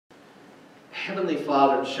Heavenly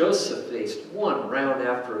Father, Joseph faced one round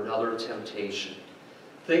after another temptation.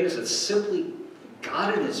 Things that simply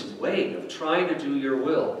got in his way of trying to do your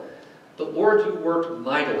will. But Lord, you worked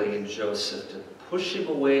mightily in Joseph to push him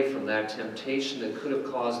away from that temptation that could have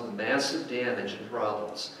caused massive damage and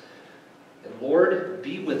problems. And Lord,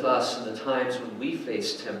 be with us in the times when we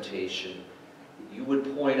face temptation. You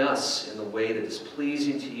would point us in the way that is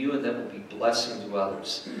pleasing to you and that will be blessing to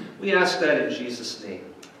others. We ask that in Jesus' name.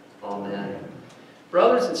 Amen.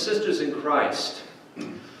 Brothers and sisters in Christ,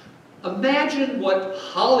 imagine what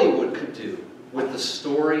Hollywood could do with the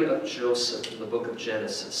story of Joseph in the book of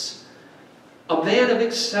Genesis. A man of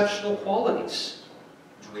exceptional qualities,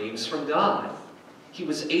 dreams from God. He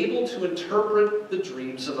was able to interpret the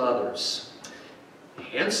dreams of others.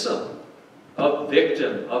 Handsome, a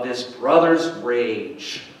victim of his brother's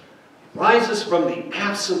rage, rises from the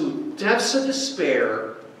absolute depths of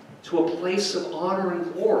despair to a place of honor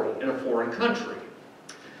and glory in a foreign country.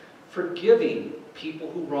 Forgiving people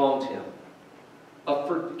who wronged him. A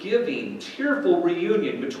forgiving, tearful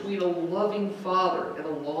reunion between a loving father and a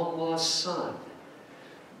long-lost son.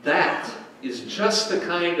 That is just the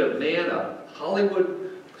kind of man a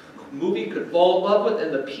Hollywood movie could fall in love with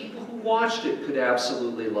and the people who watched it could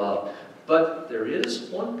absolutely love. But there is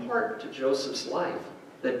one part to Joseph's life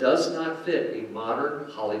that does not fit a modern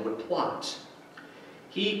Hollywood plot.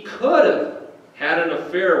 He could have had an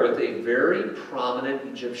affair with a very prominent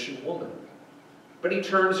Egyptian woman, but he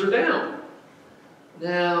turns her down.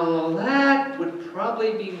 Now, that would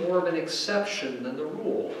probably be more of an exception than the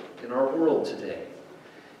rule in our world today.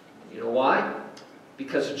 You know why?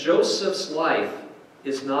 Because Joseph's life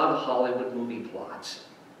is not a Hollywood movie plot.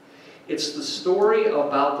 It's the story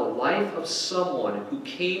about the life of someone who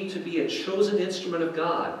came to be a chosen instrument of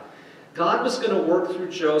God. God was going to work through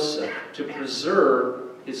Joseph to preserve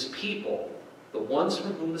his people, the ones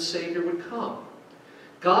from whom the Savior would come.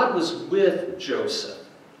 God was with Joseph.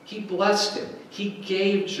 He blessed him. He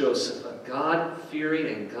gave Joseph a God-fearing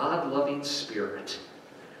and God-loving spirit.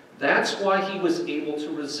 That's why he was able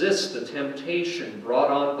to resist the temptation brought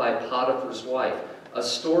on by Potiphar's wife, a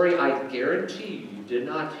story I guarantee you did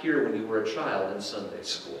not hear when you were a child in Sunday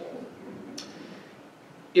school.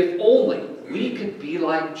 If only we could be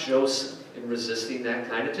like Joseph in resisting that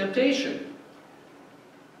kind of temptation.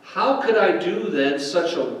 How could I do then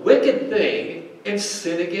such a wicked thing and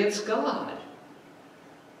sin against God?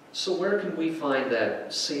 So where can we find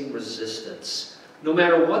that same resistance, no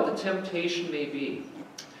matter what the temptation may be?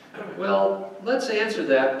 Well, let's answer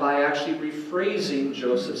that by actually rephrasing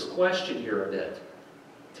Joseph's question here a bit.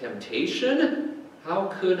 Temptation? How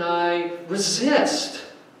could I resist?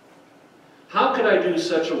 How could I do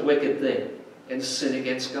such a wicked thing and sin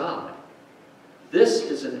against God? This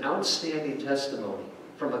is an outstanding testimony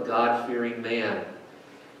from a God-fearing man.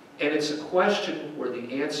 And it's a question where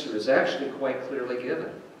the answer is actually quite clearly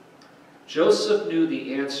given. Joseph knew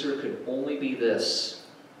the answer could only be this: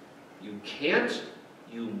 you can't,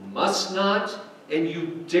 you must not, and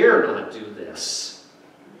you dare not do this.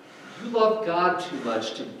 You love God too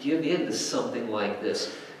much to give in to something like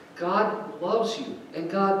this. God loves you, and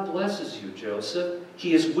God blesses you, Joseph.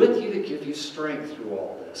 He is with you to give you strength through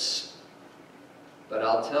all this. But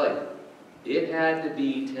I'll tell you, it had to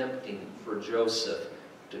be tempting for Joseph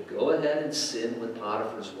to go ahead and sin with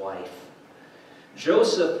Potiphar's wife.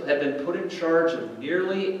 Joseph had been put in charge of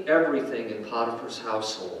nearly everything in Potiphar's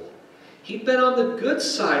household. He'd been on the good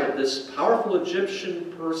side of this powerful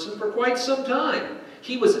Egyptian person for quite some time.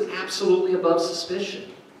 He was absolutely above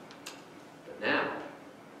suspicion. But now,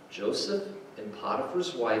 Joseph and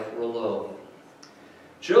Potiphar's wife were alone.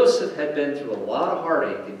 Joseph had been through a lot of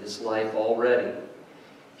heartache in his life already.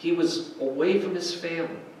 He was away from his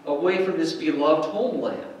family, away from his beloved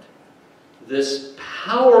homeland. This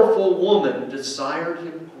powerful woman desired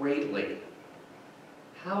him greatly.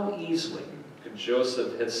 How easily could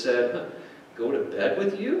Joseph have said, "Go to bed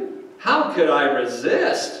with you? How could I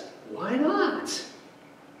resist? Why not?"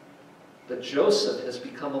 But Joseph has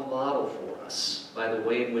become a model for us by the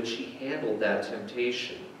way in which he handled that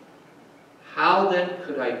temptation. How then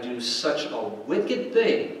could I do such a wicked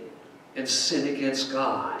thing and sin against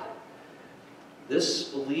God? This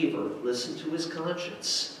believer listened to his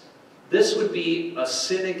conscience. This would be a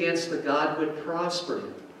sin against the God who had prospered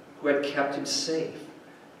him, who had kept him safe.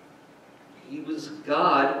 He was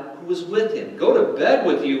God who was with him. Go to bed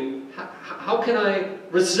with you? How can I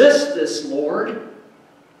resist this, Lord?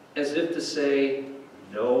 As if to say,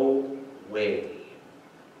 no way.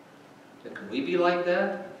 And can we be like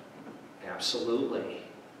that? Absolutely.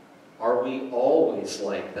 Are we always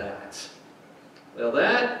like that? Well,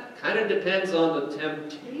 that kind of depends on the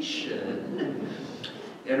temptation.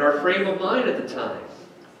 and our frame of mind at the time.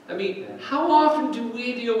 I mean, how often do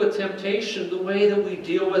we deal with temptation the way that we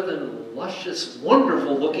deal with a luscious,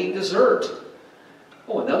 wonderful-looking dessert?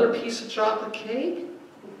 Oh, another piece of chocolate cake?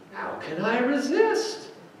 How can I resist?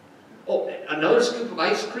 Oh, another scoop of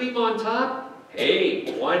ice cream on top?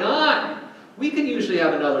 Hey, why not? We can usually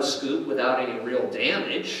have another scoop without any real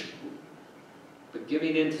damage. But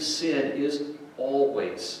giving in to sin is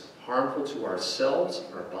always harmful to ourselves,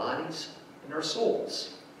 our bodies, and our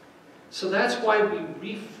souls. So that's why we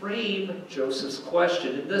reframe Joseph's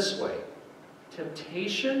question in this way.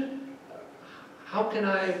 Temptation? How can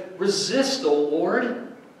I resist, O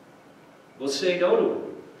Lord? We'll say no to it.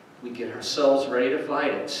 We get ourselves ready to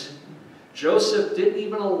fight it. Joseph didn't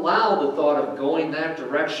even allow the thought of going that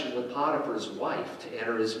direction with Potiphar's wife to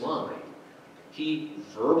enter his mind. He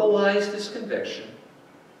verbalized his conviction,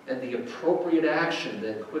 and the appropriate action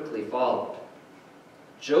then quickly followed.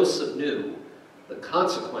 Joseph knew the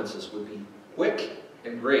consequences would be quick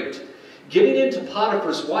and great. Giving in to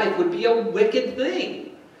Potiphar's wife would be a wicked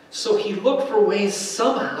thing. So he looked for ways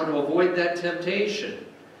somehow to avoid that temptation.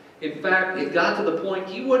 In fact, it got to the point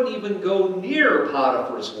he wouldn't even go near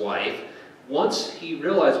Potiphar's wife once he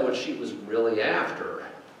realized what she was really after.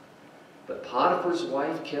 But Potiphar's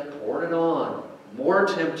wife kept pouring it on. More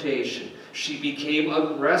temptation. She became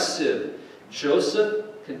aggressive. Joseph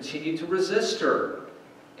continued to resist her.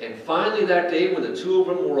 And finally that day, when the two of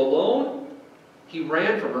them were alone, he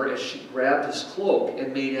ran from her as she grabbed his cloak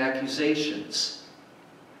and made accusations.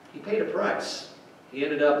 He paid a price. He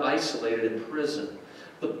ended up isolated in prison.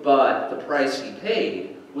 But the price he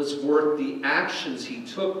paid was worth the actions he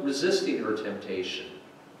took resisting her temptation,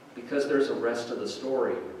 because there's a rest of the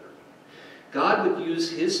story here. God would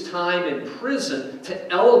use his time in prison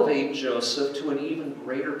to elevate Joseph to an even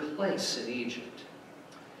greater place in Egypt.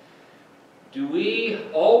 Do we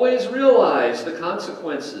always realize the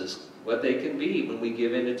consequences, what they can be when we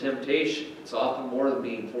give in to temptation? It's often more than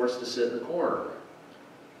being forced to sit in the corner.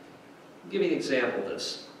 I'll give you an example of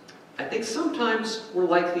this. I think sometimes we're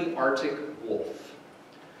like the Arctic wolf.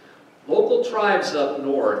 Local tribes up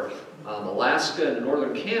north, Alaska and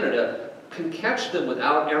northern Canada, can catch them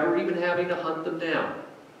without ever even having to hunt them down.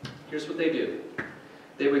 Here's what they do.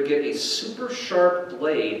 They would get a super sharp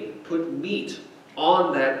blade, put meat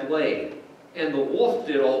on that blade, and the wolf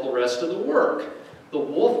did all the rest of the work. The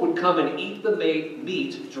wolf would come and eat the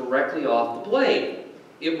meat directly off the blade.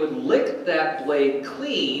 It would lick that blade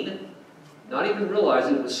clean, not even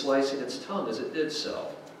realizing it was slicing its tongue as it did so.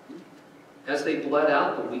 As they bled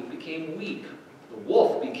out, the meat became weak. The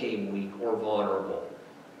wolf became weak or vulnerable.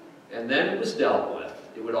 And then it was dealt with.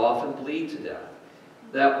 It would often bleed to death.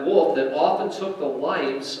 That wolf that often took the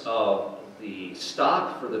lives of the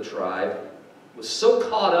stock for the tribe was so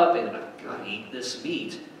caught up in, I've got to eat this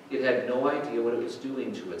meat, it had no idea what it was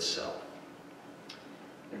doing to itself.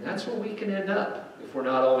 And that's where we can end up if we're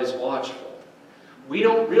not always watchful. We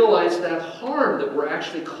don't realize that harm that we're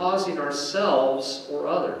actually causing ourselves or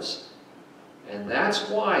others. And that's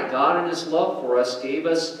why God in his love for us gave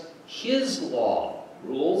us his law,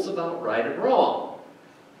 rules about right and wrong.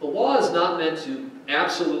 The law is not meant to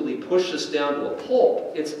absolutely push us down to a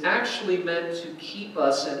pulp. It's actually meant to keep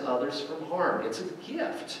us and others from harm. It's a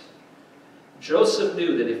gift. Joseph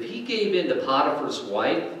knew that if he gave in to Potiphar's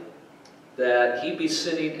wife, that he'd be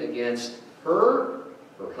sinning against her,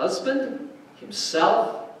 her husband,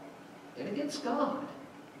 himself, and against God.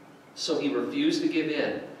 So he refused to give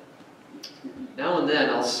in. Now and then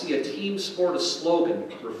I'll see a team sport a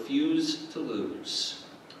slogan, refuse to lose.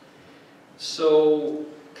 So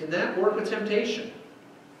can that work with temptation?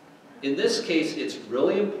 In this case, it's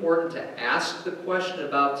really important to ask the question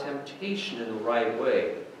about temptation in the right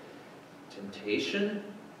way. Temptation?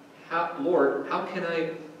 Lord, how can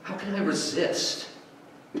I resist?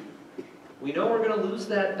 We know we're going to lose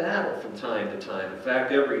that battle from time to time. In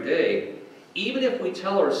fact, every day, even if we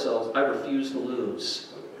tell ourselves, I refuse to lose.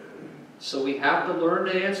 So we have to learn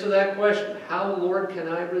to answer that question. How, Lord, can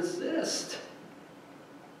I resist?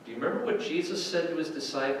 Do you remember what Jesus said to his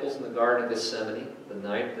disciples in the Garden of Gethsemane, the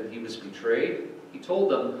night that he was betrayed? He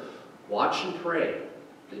told them, watch and pray,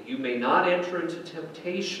 that you may not enter into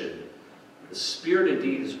temptation. The spirit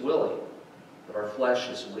indeed is willing, but our flesh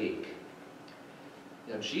is weak.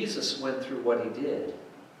 Now, Jesus went through what he did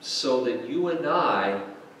so that you and I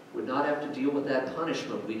would not have to deal with that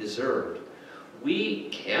punishment we deserved. We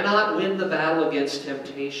cannot win the battle against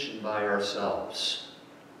temptation by ourselves.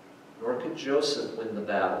 Nor could Joseph win the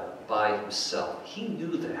battle by himself. He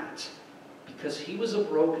knew that because he was a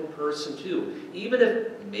broken person too. Even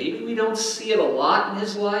if maybe we don't see it a lot in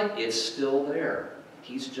his life, it's still there.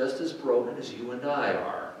 He's just as broken as you and I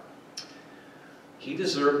are. He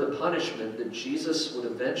deserved the punishment that Jesus would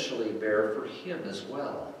eventually bear for him as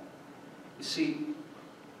well. You see,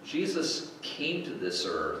 Jesus came to this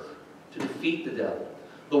earth to defeat the devil.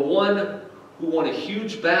 The one who won a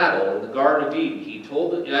huge battle in the Garden of Eden. He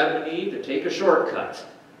told Adam and Eve to take a shortcut.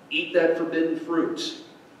 Eat that forbidden fruit.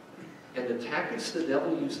 And the tactics the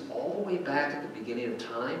devil used all the way back at the beginning of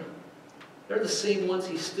time, they're the same ones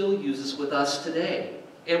he still uses with us today.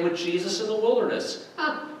 And with Jesus in the wilderness.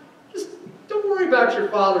 Just don't worry about your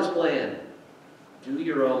Father's plan. Do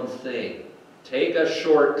your own thing. Take a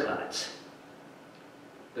shortcut.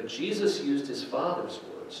 But Jesus used his Father's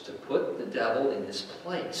words to put the devil in his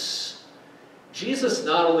place. Jesus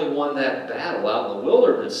not only won that battle out in the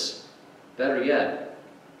wilderness, better yet,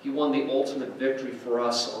 he won the ultimate victory for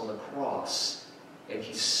us on the cross. And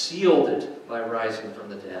he sealed it by rising from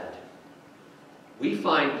the dead. We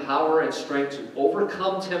find power and strength to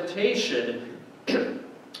overcome temptation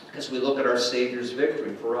as we look at our Savior's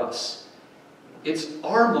victory for us. It's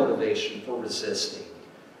our motivation for resisting.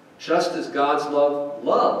 Just as God's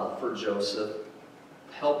love for Joseph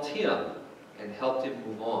helped him and helped him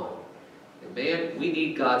move on. And man, we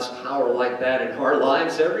need God's power like that in our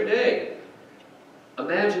lives every day.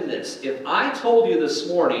 Imagine this. If I told you this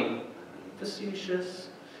morning, facetious,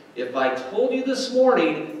 if I told you this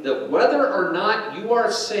morning that whether or not you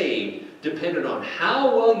are saved depended on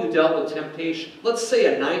how well you dealt with temptation, let's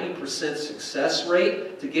say a 90% success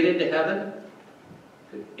rate to get into heaven,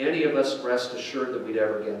 could any of us rest assured that we'd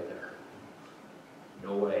ever get there?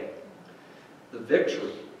 No way. The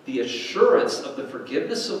victory, the assurance of the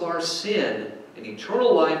forgiveness of our sin and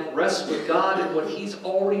eternal life rests with God and what he's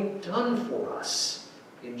already done for us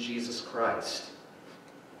in Jesus Christ.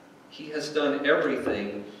 He has done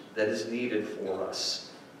everything that is needed for us.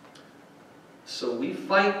 So we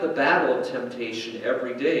fight the battle of temptation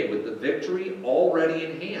every day with the victory already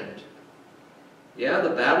in hand. Yeah, the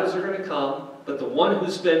battles are going to come, but the one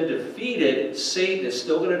who's been defeated, Satan, is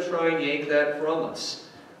still going to try and yank that from us.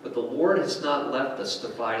 But the Lord has not left us to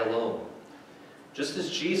fight alone. Just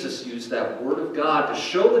as Jesus used that word of God to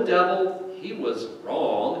show the devil he was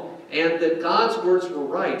wrong and that God's words were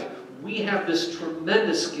right, we have this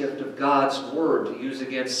tremendous gift of God's word to use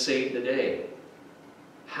against Satan today.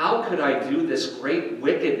 How could I do this great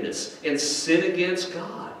wickedness and sin against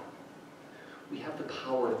God? We have the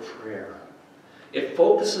power of prayer. It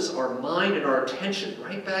focuses our mind and our attention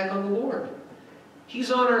right back on the Lord.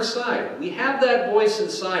 He's on our side. We have that voice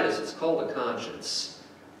inside us, it's called a conscience,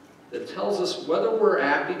 that tells us whether we're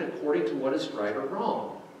acting according to what is right or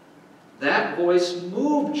wrong. That voice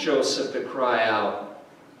moved Joseph to cry out,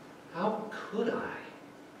 "How could I?"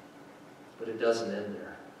 But it doesn't end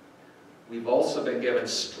there. We've also been given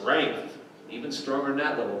strength, even stronger than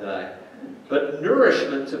that little guy, but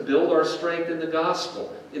nourishment to build our strength in the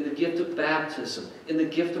gospel, in the gift of baptism, in the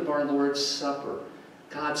gift of our Lord's Supper.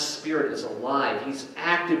 God's Spirit is alive. He's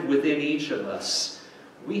active within each of us.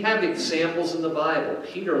 We have examples in the Bible,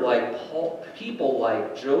 people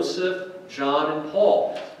like Joseph, John, and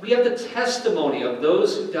Paul. We have the testimony of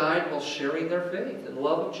those who died while sharing their faith and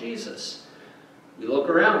love of Jesus. We look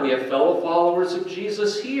around, we have fellow followers of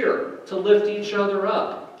Jesus here to lift each other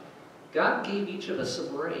up. God gave each of us a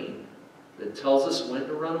brain that tells us when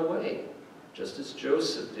to run away, just as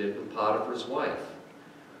Joseph did with Potiphar's wife.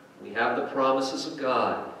 We have the promises of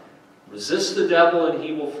God. Resist the devil and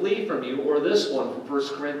he will flee from you, or this one from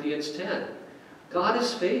 1 Corinthians 10. God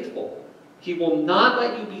is faithful. He will not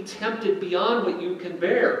let you be tempted beyond what you can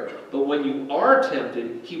bear. But when you are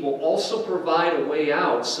tempted, he will also provide a way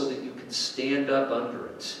out so that you can stand up under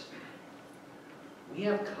it. We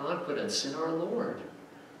have confidence in our Lord,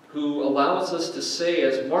 who allows us to say,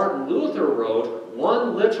 as Martin Luther wrote,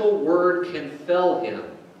 one little word can fell him,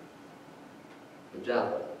 the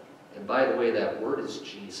devil. And by the way, that word is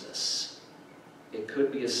Jesus. It could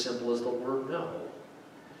be as simple as the word no.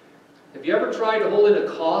 Have you ever tried to hold in a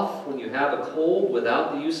cough when you have a cold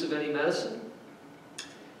without the use of any medicine?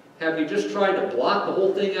 Have you just tried to block the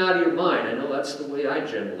whole thing out of your mind? I know that's the way I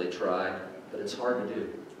generally try, but it's hard to do.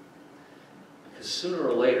 Because sooner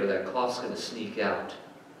or later, that cough's going to sneak out.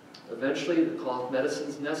 Eventually, the cough medicine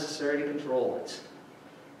is necessary to control it.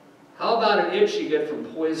 How about an itch you get from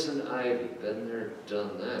poison ivy? Been there,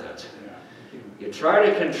 done that. You try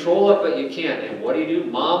to control it, but you can't. And what do?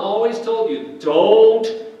 Mom always told you, don't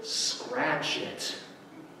scratch it.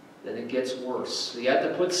 Then it gets worse. So you have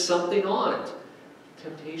to put something on it.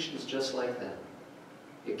 Temptation is just like that.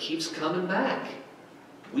 It keeps coming back.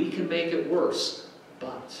 We can make it worse.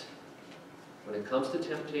 But when it comes to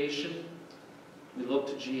temptation, we look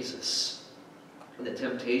to Jesus. And the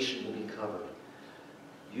temptation will be covered.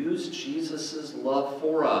 Use Jesus' love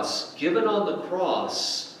for us, given on the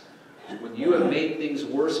cross, when you have made things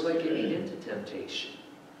worse by giving in to temptation.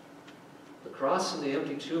 The cross and the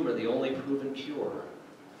empty tomb are the only proven cure.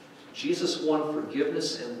 Jesus won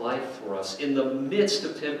forgiveness and life for us in the midst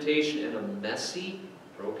of temptation in a messy,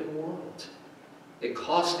 broken world. It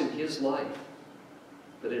cost him his life,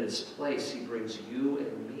 but in its place he brings you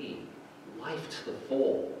and me life to the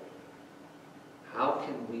full. How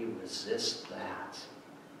can we resist that?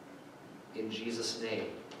 In Jesus' name,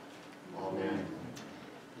 amen.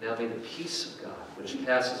 Now may the peace of God, which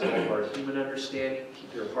passes all of our human understanding,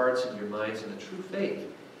 keep your hearts and your minds in the true faith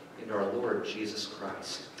in our Lord Jesus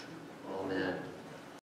Christ. Amen.